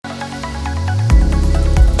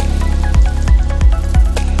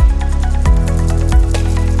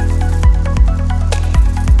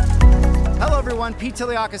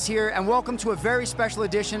Tiliakis here, and welcome to a very special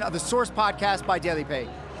edition of the Source Podcast by DailyPay.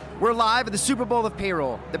 We're live at the Super Bowl of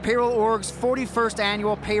Payroll, the Payroll Org's 41st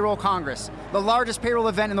Annual Payroll Congress, the largest payroll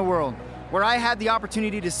event in the world, where I had the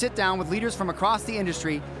opportunity to sit down with leaders from across the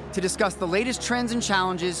industry to discuss the latest trends and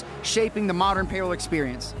challenges shaping the modern payroll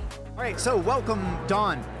experience. All right, so welcome,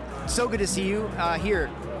 Dawn. So good to see you here.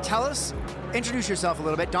 Introduce yourself a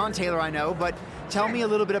little bit. Dawn Taylor, I know, but tell me a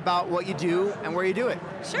little bit about what you do and where you do it.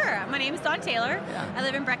 Sure. My name is Dawn Taylor. Yeah. I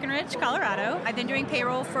live in Breckenridge, Colorado. I've been doing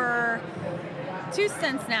payroll for 2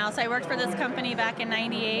 stints now. So I worked for this company back in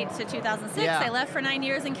 98 to 2006. Yeah. I left for 9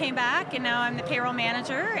 years and came back, and now I'm the payroll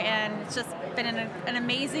manager, and it's just been an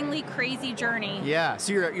amazingly crazy journey. Yeah,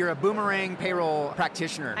 so you're a boomerang payroll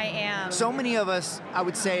practitioner. I am. So many of us, I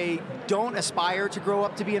would say, don't aspire to grow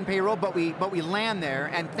up to be in payroll, but we land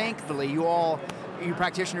there, and thankfully you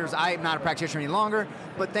practitioners, I'm not a practitioner any longer,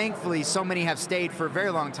 but thankfully so many have stayed for a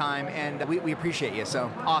very long time, and we appreciate you,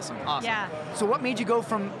 so awesome. Yeah. So what made you go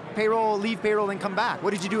from payroll, leave payroll, and come back?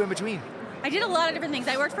 What did you do in between? I did a lot of different things.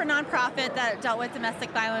 I worked for a nonprofit that dealt with domestic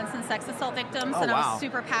violence and sex assault victims, and I was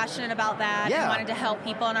super passionate about that and wanted to help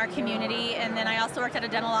people in our community. And then I also worked at a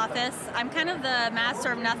dental office. I'm kind of the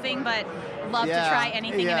master of nothing, but love to try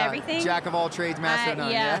anything and everything. Jack of all trades, master of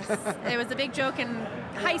none. Yes. It was a big joke in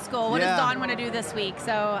high school. What does Dawn want to do this week?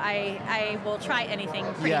 So I will try anything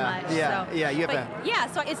pretty much.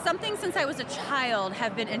 So it's something since I was a child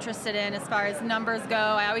have been interested in as far as numbers go.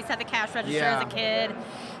 I always had the cash register as a kid.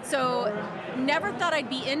 So never thought I'd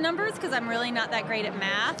be in numbers because I'm really not that great at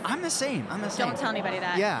math. I'm the same. Don't tell anybody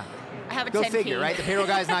that. Yeah. I have a Go 10 figure, key. right? The payroll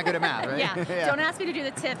guy's not good at math, right? Yeah. Don't ask me to do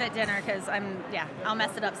the tip at dinner because I'll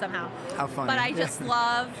mess it up somehow. How funny. But I just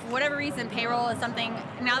love, whatever reason, payroll is something,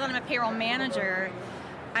 now that I'm a payroll manager,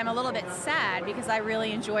 I'm a little bit sad because I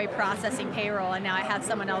really enjoy processing payroll, and now I have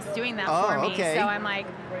someone else doing that for me. Okay. So I'm like,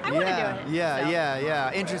 I want to do it.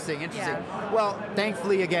 Yeah. Interesting. Yeah. Well,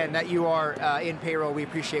 thankfully, again, that you are in payroll. We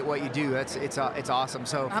appreciate what you do. It's awesome.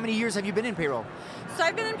 So how many years have you been in payroll? So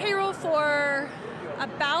I've been in payroll for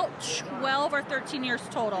about 12 or 13 years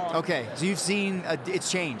total. Okay, so you've seen it's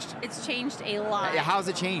changed. It's changed a lot. How's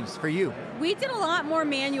it changed for you? We did a lot more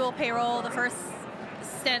manual payroll the first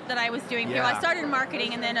stint that I was doing payroll. I started in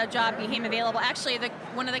marketing, and then a job became available. Actually,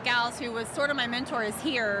 one of the gals who was sort of my mentor is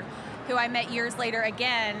here, who I met years later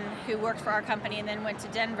again, who worked for our company and then went to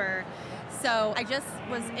Denver. So I just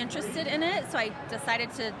was interested in it, so I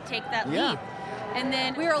decided to take that leap. And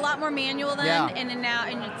then we were a lot more manual then, and then now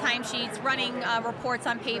in timesheets, running reports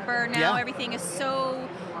on paper. Now everything is so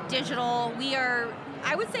digital. We are,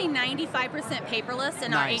 I would say, 95% paperless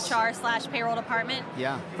in our HR/payroll department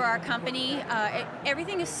for our company.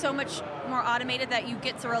 Everything is so much more automated that you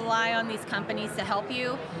get to rely on these companies to help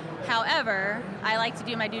you. However, I like to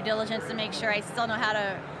do my due diligence to make sure I still know how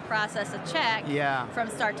to process a check from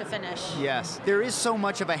start to finish. Yes. There is so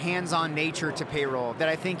much of a hands-on nature to payroll that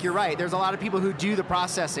I think you're right. There's a lot of people who do the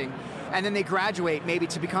processing and then they graduate maybe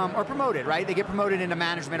to become, or promoted, right? They get promoted into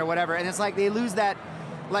management or whatever, and it's like they lose that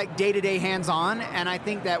like day-to-day hands-on, and I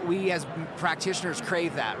think that we as practitioners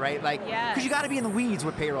crave that, right? Like, because you got to be in the weeds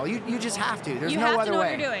with payroll. You just have to. There's no other way. You have to know what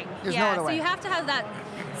you're doing. There's no other way. So you have to have that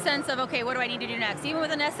sense of, okay, what do I need to do next? Even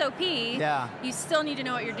with an SOP, you still need to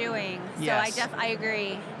know what you're doing. So I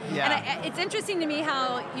agree. Yeah. And it's interesting to me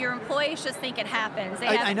how your employees just think it happens. They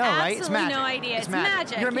have right? It's magic. No idea. It's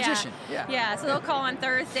magic. You're a magician. Yeah. So they'll call on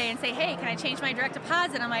Thursday and say, hey, can I change my direct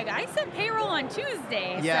deposit? I'm like, I sent payroll on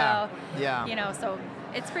Tuesday. So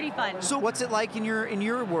it's pretty fun. So what's it like in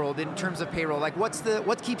your world in terms of payroll? Like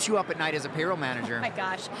what keeps you up at night as a payroll manager? Oh my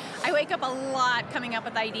gosh. I wake up a lot coming up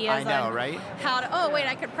with ideas. I know, right? How to,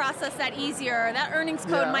 I could process that easier. That earnings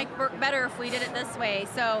code might work better if we did it this way.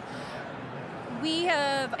 So we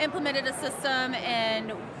have implemented a system,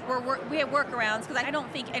 and we have workarounds because I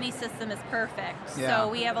don't think any system is perfect. So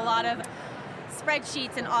we have a lot of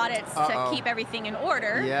spreadsheets and audits to keep everything in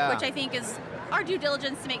order, which I think is our due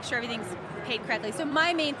diligence to make sure everything's paid correctly. So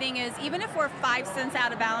my main thing is, even if we're 5 cents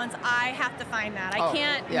out of balance, I have to find that. I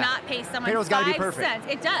can't not pay someone 5 cents.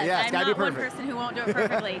 It does. I'm not one person who won't do it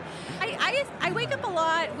perfectly. I wake up a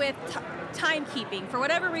lot with timekeeping. For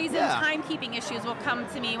whatever reason, timekeeping issues will come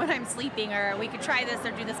to me when I'm sleeping, or we could try this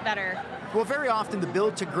or do this better. Well, very often the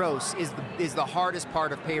build to gross is the hardest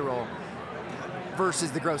part of payroll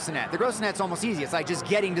versus the gross to net. The gross to net's almost easy. It's like just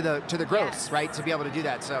getting to the gross, right, to be able to do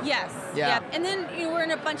that. So And then we're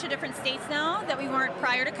in a bunch of different states now that we weren't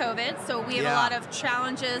prior to COVID. So we have a lot of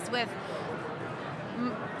challenges with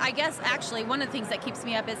I guess actually one of the things that keeps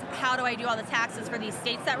me up is how do I do all the taxes for these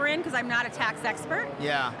states that we're in, because I'm not a tax expert.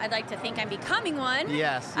 Yeah. I'd like to think I'm becoming one.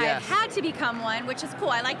 Yes. I've had to become one, which is cool.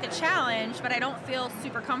 I like the challenge, but I don't feel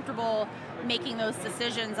super comfortable making those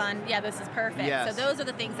decisions on, this is perfect. Yes. So those are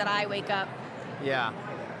the things that I wake up. Yeah.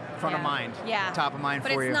 Front of mind. Yeah. Top of mind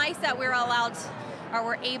but for you. But it's nice that we're allowed or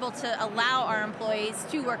we're able to allow our employees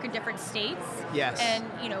to work in different states. Yes. And,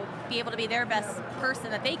 be able to be their best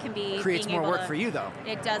person that they can be. Creates more work for you, though.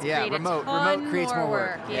 It does create remote a ton creates more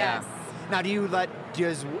work. Yes. Now,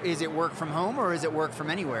 is it work from home or is it work from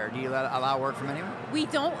anywhere? Do you allow work from anywhere? We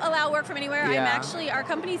don't allow work from anywhere. Yeah. Our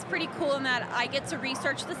company's pretty cool in that I get to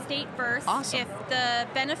research the state first. Awesome. If the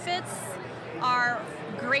benefits are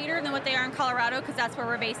greater than what they are in Colorado, because that's where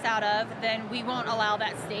we're based out of, then we won't allow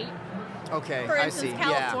that state. Okay, For instance, I see.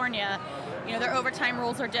 California, their overtime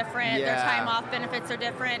rules are different, their time off benefits are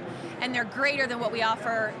different, and they're greater than what we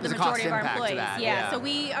offer the majority of our employees. Yeah, so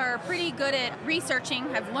we are pretty good at researching.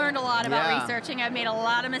 I've learned a lot about researching. I've made a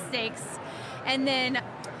lot of mistakes. And then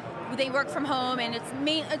they work from home, and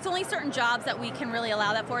it's only certain jobs that we can really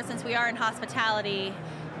allow that for. Since we are in hospitality,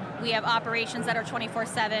 we have operations that are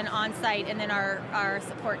 24/7 on site, and then our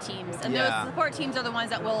support teams. And those support teams are the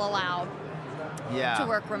ones that will allow to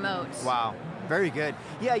work remote. Wow, very good.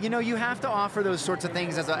 Yeah, you have to offer those sorts of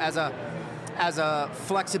things as a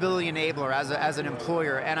flexibility enabler, as an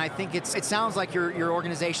employer, and I think it sounds like your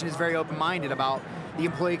organization is very open-minded about the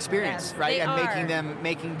employee experience, right? And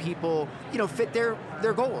making people, fit their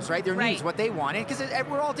goals, right? Their needs, what they want, because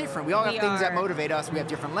we're all different. We all have things that motivate us. We have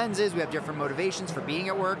different lenses. We have different motivations for being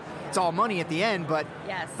at work. It's all money at the end, but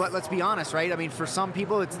let's be honest, right? I mean, for some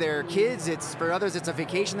people, it's their kids. For others, it's a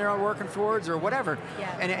vacation they're all working towards, or whatever.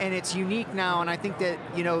 Yeah. And it's unique now. And I think that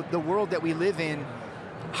the world that we live in,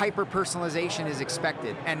 hyper-personalization is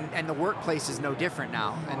expected, and the workplace is no different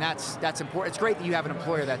now, and that's important. It's great that you have an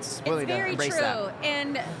employer that's willing to embrace that. It's very true,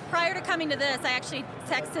 and prior to coming to this, I actually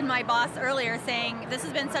texted my boss earlier saying, this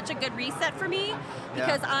has been such a good reset for me,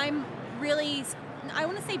 because I'm really, I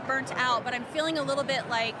want to say burnt out, but I'm feeling a little bit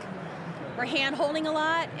like we're hand-holding a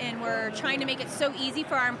lot, and we're trying to make it so easy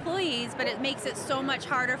for our employees, but it makes it so much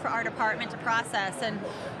harder for our department to process. And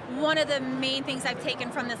one of the main things I've taken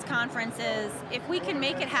from this conference is if we can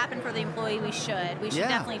make it happen for the employee, we should. We should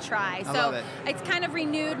definitely try. So it's kind of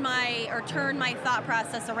turned my thought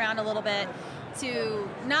process around a little bit to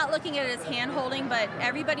not looking at it as hand-holding, but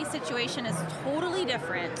everybody's situation is totally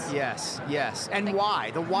different. Yes. And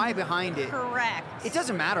why? The why behind it. Correct. It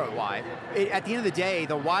doesn't matter why. At the end of the day,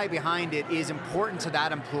 the why behind it is important to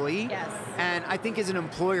that employee. Yes. And I think as an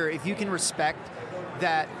employer, if you can respect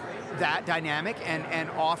that dynamic and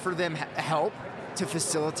offer them help to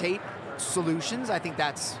facilitate solutions, I think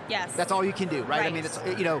that's all you can do, right? I mean, it's,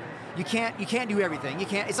 you can't do everything.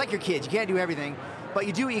 It's like your kids. You can't do everything, but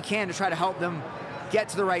you do what you can to try to help them get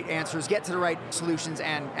to the right answers, get to the right solutions,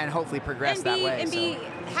 and hopefully progress that way. And be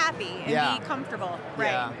happy and be comfortable,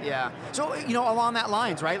 right? Yeah. So, along that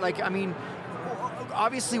lines, right? Like, I mean,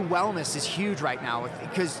 obviously wellness is huge right now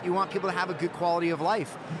because you want people to have a good quality of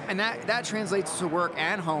life, and that translates to work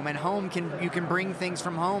and home. And you can bring things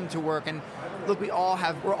from home to work. And look, we're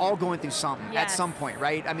all going through something at some point,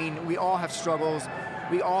 right? I mean, we all have struggles,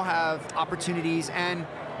 we all have opportunities, and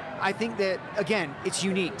I think that, again, it's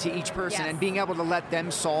unique to each person, and being able to let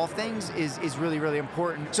them solve things is really, really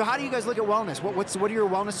important. So how do you guys look at wellness? What are your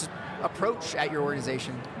wellness approach at your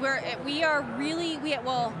organization? We have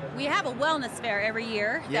a wellness fair every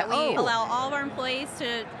year that we allow all of our employees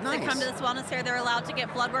to come to this wellness fair. They're allowed to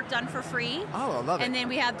get blood work done for free. Oh, I love it. And then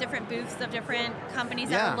we have different booths of different companies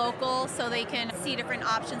that are local, so they can see different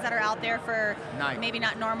options that are out there for maybe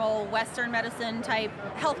not normal Western medicine type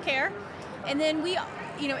healthcare. And then we,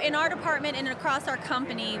 in our department and across our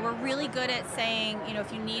company, we're really good at saying,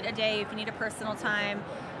 if you need a day, if you need a personal time,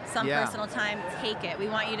 personal time, take it. We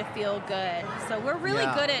want you to feel good. So we're really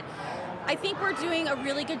good at, I think we're doing a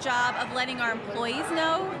really good job of letting our employees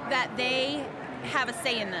know that they have a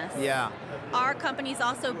say in this. Yeah. Our company is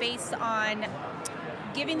also based on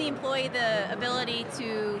giving the employee the ability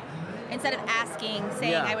to, instead of asking,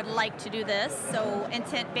 saying, I would like to do this. So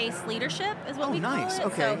intent-based leadership is what we call it.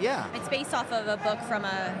 Okay, so it's based off of a book from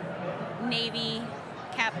a Navy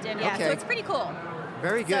captain. Yeah, so it's pretty cool.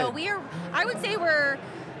 Very good. So I would say we're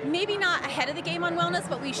maybe not ahead of the game on wellness,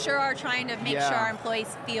 but we sure are trying to make sure our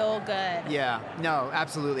employees feel good. Yeah, no,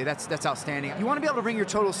 absolutely. That's outstanding. You want to be able to bring your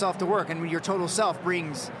total self to work, and your total self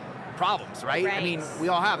brings problems, right? Right. I mean, we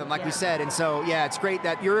all have them, like we said. And so, yeah, it's great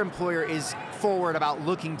that your employer is forward about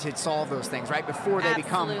looking to solve those things, right, before they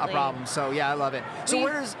become a problem. So, yeah, I love it. So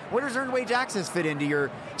where does earned wage access fit into your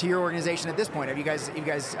organization at this point? Have you guys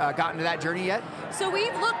gotten to that journey yet? So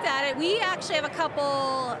we've looked at it. We actually have a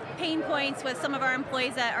couple pain points with some of our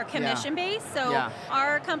employees that are commission-based. So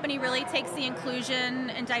our company really takes the inclusion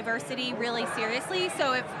and diversity really seriously.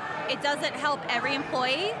 So if it doesn't help every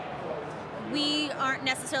employee, we aren't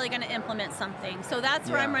necessarily going to implement something. So that's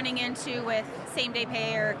where I'm running into with same-day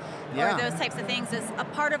pay or those types of things. Is a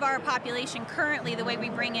part of our population currently, the way we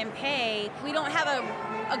bring in pay, we don't have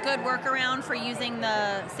a good workaround for using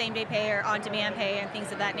the same-day pay or on-demand pay and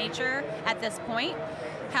things of that nature at this point.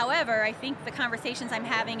 However, I think the conversations I'm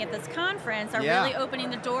having at this conference are really opening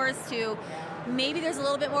the doors to maybe there's a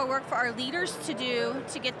little bit more work for our leaders to do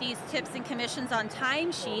to get these tips and commissions on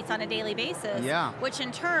timesheets on a daily basis, which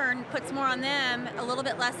in turn puts more on them, a little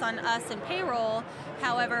bit less on us in payroll.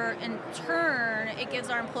 However, in turn, it gives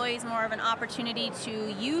our employees more of an opportunity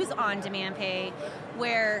to use on-demand pay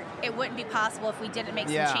where it wouldn't be possible if we didn't make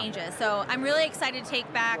some changes. So I'm really excited to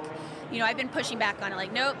take back, I've been pushing back on it,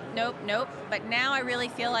 like, nope. But now I really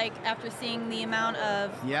feel like after seeing the amount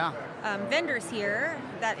of vendors here,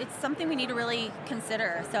 that it's something we need to really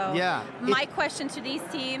consider. So my question to these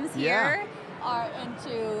teams here and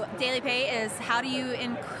to Daily Pay is, how do you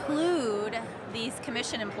include these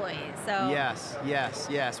commission employees? So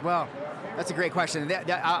yes. Well, that's a great question.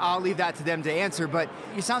 I'll leave that to them to answer, but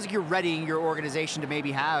it sounds like you're readying your organization to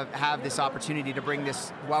maybe have this opportunity to bring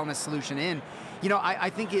this wellness solution in. I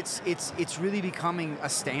think it's really becoming a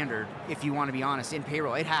standard, if you want to be honest, in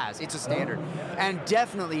payroll. It's a standard. And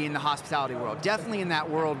definitely in the hospitality world, definitely in that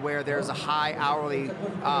world where there's a high hourly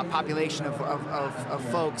population of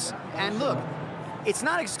folks. And look, it's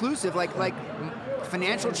not exclusive, like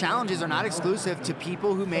financial challenges are not exclusive to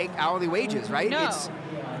people who make hourly wages, right? No.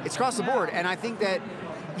 It's across the board. And I think that,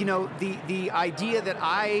 the idea that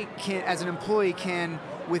I can, as an employee, can,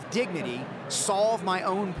 with dignity, solve my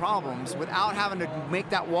own problems without having to make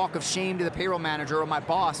that walk of shame to the payroll manager or my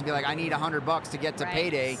boss and be like, I need $100 to get to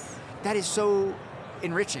payday. That is so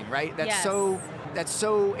enriching, right? That's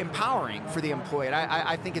so empowering for the employee. And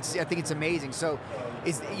I think it's amazing. So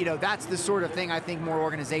that's the sort of thing I think more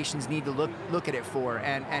organizations need to look at it for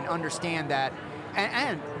and understand that.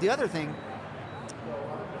 And the other thing,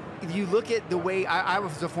 if you look at the way I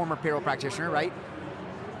was a former payroll practitioner, right?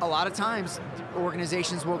 A lot of times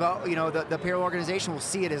organizations will go, the payroll organization will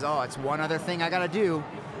see it as, it's one other thing I got to do.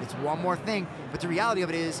 It's one more thing. But the reality of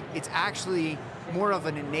it is it's actually more of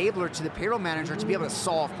an enabler to the payroll manager to be able to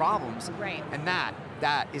solve problems. Right. And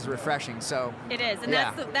that is refreshing. So it is. And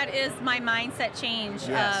that is my mindset change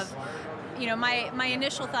of, my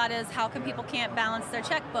initial thought is, how come people can't balance their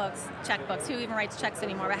checkbooks? Who even writes checks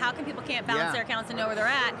anymore? But how come people can't balance their accounts and know where they're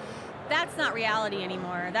at? That's not reality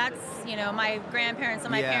anymore. That's, my grandparents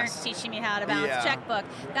and my parents teaching me how to balance checkbook.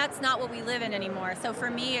 That's not what we live in anymore. So for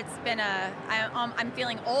me, it's been I'm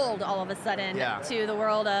feeling old all of a sudden to the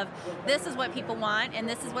world of, this is what people want and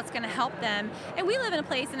this is what's going to help them. And we live in a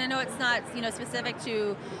place, and I know it's not, specific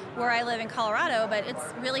to where I live in Colorado, but it's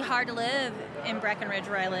really hard to live in Breckenridge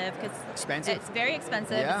where I live because it's very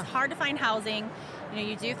expensive. It's hard to find housing.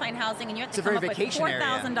 You do find housing, and you have to come up with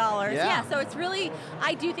 $4,000. Yeah, so it's really,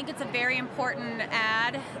 I do think it's a very important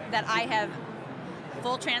ad that I have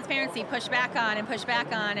full transparency push back on.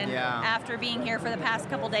 And after being here for the past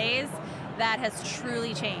couple days, that has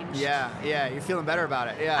truly changed. Yeah, you're feeling better about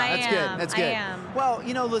it. Yeah, that's good. I am. Well,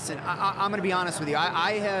 listen, I'm going to be honest with you.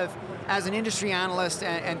 I have, as an industry analyst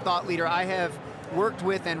and thought leader, I have worked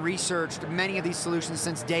with and researched many of these solutions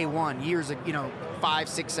since day one, years, 5,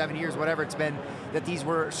 6, 7 years, whatever it's been, that these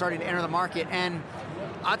were starting to enter the market. And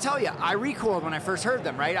I'll tell you, I recoiled when I first heard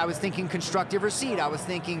them, right? I was thinking constructive receipt. I was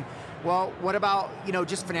thinking, well, what about,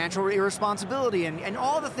 just financial irresponsibility and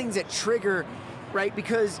all the things that trigger, right?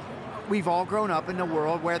 Because we've all grown up in a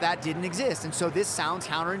world where that didn't exist. And so this sounds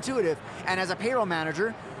counterintuitive. And as a payroll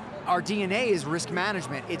manager, our DNA is risk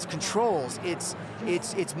management. It's controls. It's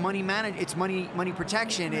money it's money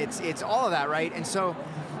protection. It's all of that, right? And so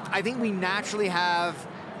I think we naturally have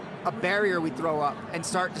a barrier we throw up and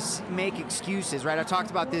start to make excuses, right? I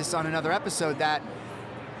talked about this on another episode, that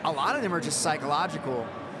a lot of them are just psychological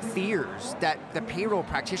fears that the payroll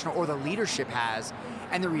practitioner or the leadership has.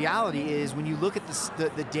 And the reality is, when you look at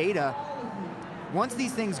the data, once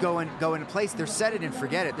these things go into place, they're set it and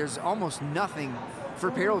forget it. There's almost nothing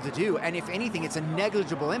for payroll to do. And if anything, it's a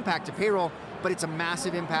negligible impact to payroll, but it's a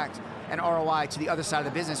massive impact and ROI to the other side of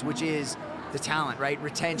the business, which is the talent, right?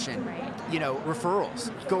 Retention,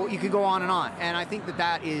 referrals. You can go on and on. And I think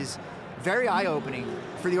that is very eye-opening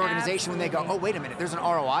for the organization when they go, oh, wait a minute, there's an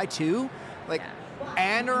ROI too? Like,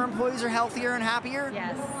 and our employees are healthier and happier?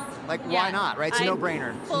 Yes. Like, why not, right? It's a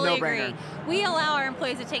no-brainer. Fully agree. We allow our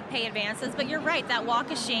employees to take pay advances, but you're right, that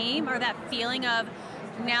walk of shame or that feeling of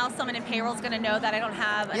now someone in payroll is going to know that I don't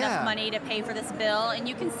have enough money to pay for this bill, and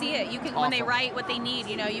you can see it. You can when they write what they need,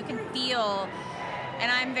 you can feel,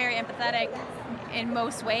 and I'm very empathetic in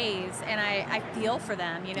most ways, and I feel for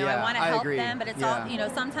them. I want to help them, but it's all,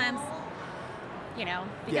 sometimes,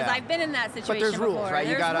 because I've been in that situation but there's before. Rules, right?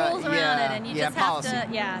 There's rules around it, and you just policy.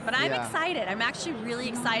 have to, but I'm excited. I'm actually really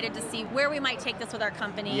excited to see where we might take this with our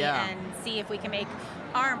company and see if we can make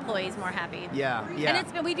our employees more happy.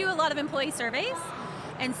 And we do a lot of employee surveys.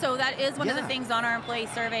 And so that is one of the things on our employee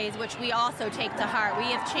surveys, which we also take to heart. We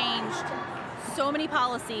have changed so many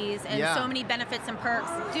policies and so many benefits and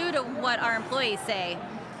perks due to what our employees say.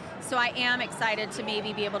 So I am excited to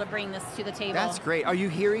maybe be able to bring this to the table. That's great. Are you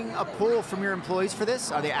hearing a pull from your employees for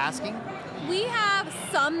this? Are they asking? We have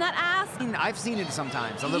some that ask. I've seen it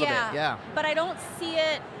sometimes, a little bit, But I don't see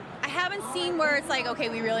it. I haven't seen where it's like, okay,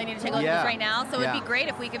 we really need to take a look at this right now. So it'd be great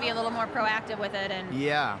if we could be a little more proactive with it and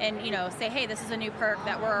say, hey, this is a new perk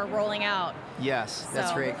that we're rolling out. Yes,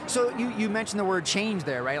 that's great. So you mentioned the word change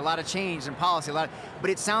there, right? A lot of change in policy, but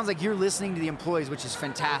it sounds like you're listening to the employees, which is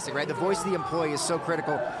fantastic, right? The voice of the employee is so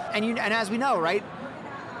critical. And as we know, right,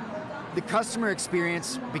 the customer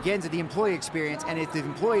experience begins at the employee experience, and if the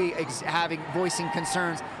employee voicing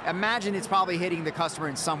concerns, imagine it's probably hitting the customer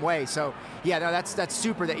in some way. So that's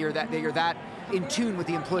super that you're that in tune with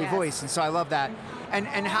the employee voice, and so I love that.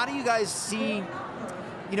 And how do you guys see,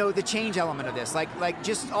 the change element of this? Like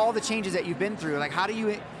just all the changes that you've been through. Like how do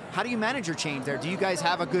you manage your change there? Do you guys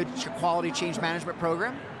have a good quality change management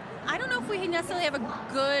program? I don't know if we necessarily have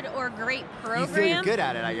a good or great program. You feel you're good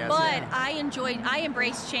at it, I guess. But I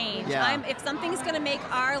embrace change. If something's going to make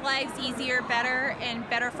our lives easier, better, and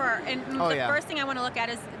better for the first thing I want to look at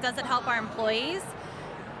is, does it help our employees?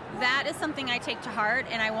 That is something I take to heart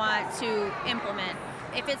and I want to implement.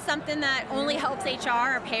 If it's something that only helps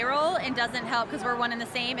HR or payroll and doesn't help, because we're one and the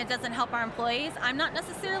same, it doesn't help our employees, I'm not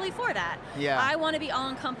necessarily for that. I want to be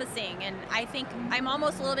all-encompassing, and I think I'm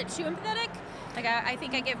almost a little bit too empathetic. Like I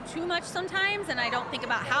think I give too much sometimes, and I don't think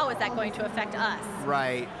about how is that going to affect us.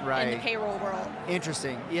 Right. In the payroll world.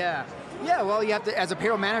 Interesting. Yeah. Well, you have to, as a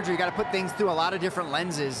payroll manager, you got to put things through a lot of different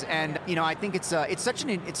lenses, and I think it's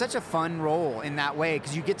such a fun role in that way,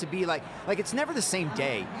 because you get to be like it's never the same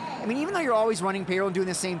day. I mean, even though you're always running payroll and doing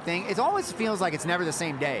the same thing, it always feels like it's never the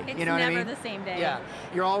same day. It's you know what I mean? Never the same day. Yeah,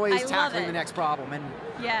 you're always tackling the next problem, and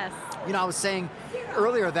yes. I was saying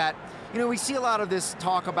earlier that. We see a lot of this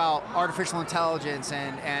talk about artificial intelligence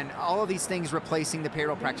and all of these things replacing the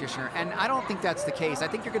payroll practitioner, and I don't think that's the case. I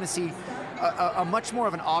think you're going to see a much more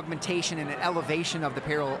of an augmentation and an elevation of the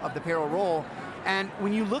payroll role. And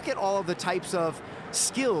when you look at all of the types of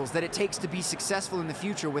skills that it takes to be successful in the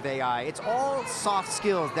future with AI, it's all soft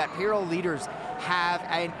skills that payroll leaders have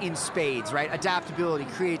in spades, right? Adaptability,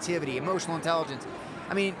 creativity, emotional intelligence.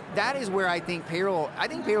 I mean, that is where I think payroll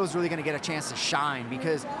is really going to get a chance to shine,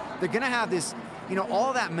 because they're going to have this,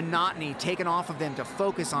 all that monotony taken off of them to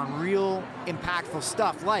focus on real impactful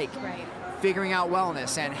stuff like figuring out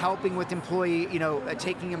wellness and helping with employee,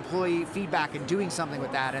 taking employee feedback and doing something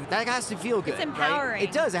with that. And that has to feel good. It's empowering. Right?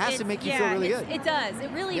 It does. It has to make you feel really good. It does.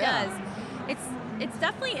 It really does. It's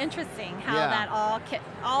definitely interesting how that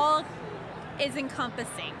all is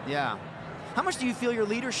encompassing. Yeah. How much do you feel your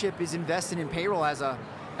leadership is invested in payroll as a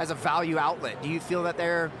value outlet? Do you feel that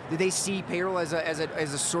do they see payroll as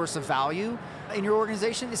a source of value in your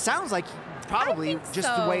organization? It sounds like probably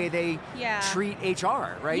just the way they treat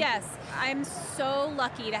HR, right? Yes, I'm so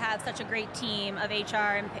lucky to have such a great team of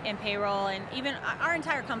HR and payroll, and even our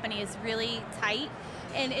entire company is really tight,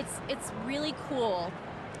 and it's really cool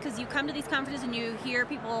because you come to these conferences and you hear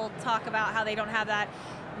people talk about how they don't have that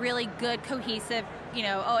really good, cohesive,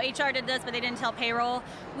 HR did this, but they didn't tell payroll.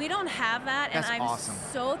 We don't have that, and I'm awesome.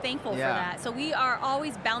 So thankful for that. So we are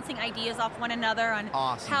always bouncing ideas off one another on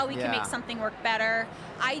how we can make something work better.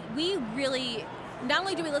 We really, not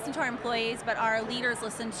only do we listen to our employees, but our leaders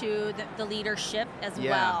listen to the leadership as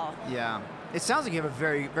well. Yeah. It sounds like you have a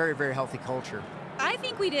very, very, very healthy culture. I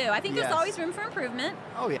think we do. I think there's always room for improvement.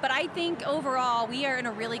 Oh, yeah. But I think overall we are in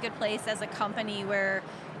a really good place as a company where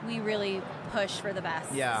we really push for the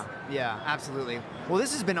best. Yeah, absolutely. Well,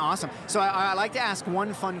 this has been awesome. So I like to ask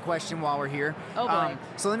one fun question while we're here. Oh, boy.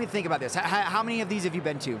 So let me think about this. How many of these have you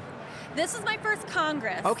been to? This is my first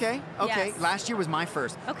Congress. Okay. Yes. Last year was my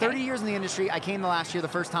first. Okay. 30 years in the industry. I came the last year the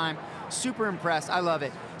first time. Super impressed. I love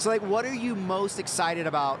it. So what are you most excited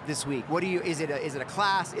about this week? Is it a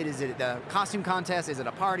class? Is it the costume contest? Is it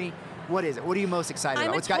a party? What is it? What are you most excited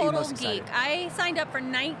about? What's I'm a got you total most excited? geek. I signed up for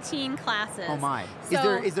 19 classes. Oh my!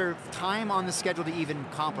 So Is there time on the schedule to even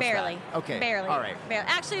accomplish barely, that? Okay. Barely. All right. Barely.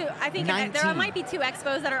 Actually, I think 19. there might be 2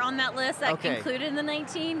 expos that are on that list that Okay. included in the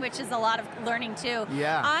 19, which is a lot of learning too.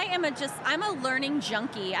 Yeah. I'm a learning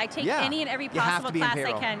junkie. I take Yeah. any and every You have possible to be in class I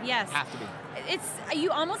payroll. can. Yes. Have to be.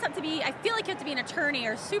 You almost have to be. I feel like you have to be an attorney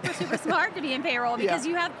or super smart to be in payroll because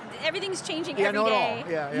everything's changing every know it day.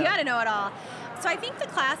 all. Yeah. You got to know it all. So I think the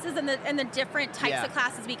classes and the different types Yeah. of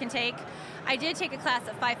classes we can take. I did take a class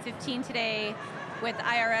at 5:15 today with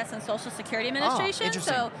IRS and Social Security Administration.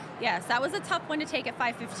 Interesting. So yes, that was a tough one to take at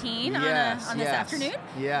 5:15 on this afternoon.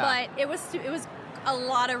 Yeah. But it was a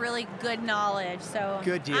lot of really good knowledge. So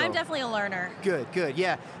Good deal. I'm definitely a learner. Good.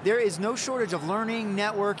 Yeah. There is no shortage of learning,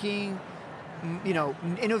 networking,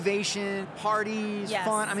 innovation, parties, Yes.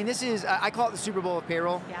 fun. I mean, this is, I call it the Super Bowl of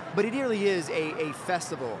payroll, but it really is a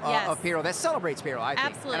festival of payroll that celebrates payroll, I think.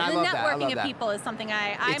 Absolutely. And I the love networking that. of people is something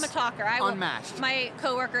I'm It's a talker. unmatched. My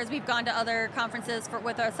coworkers, we've gone to other conferences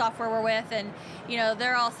with our software we're with, and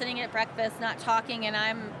they're all sitting at breakfast, not talking, and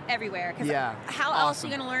I'm everywhere. Because how else are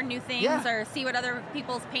you going to learn new things or see what other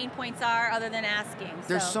people's pain points are other than asking?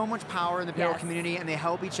 There's so much power in the payroll community, and they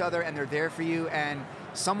help each other, and they're there for you. And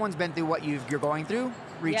someone's been through what you're going through.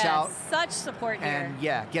 Reach out. Such support here. And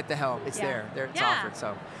get the help. It's there. It's offered.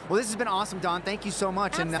 So, well, this has been awesome, Dawn. Thank you so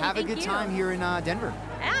much, and have a good time here in Denver.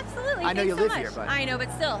 Absolutely. I know you live here, but I know,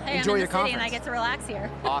 but still, hey, enjoy I'm in your the city conference. and I get to relax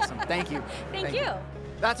here. Awesome. Thank you. Thank you.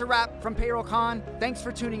 That's a wrap from PayrollCon. Thanks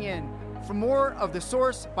for tuning in. For more of The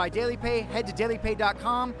Source by DailyPay, head to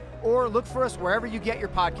dailypay.com or look for us wherever you get your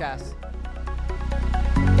podcasts.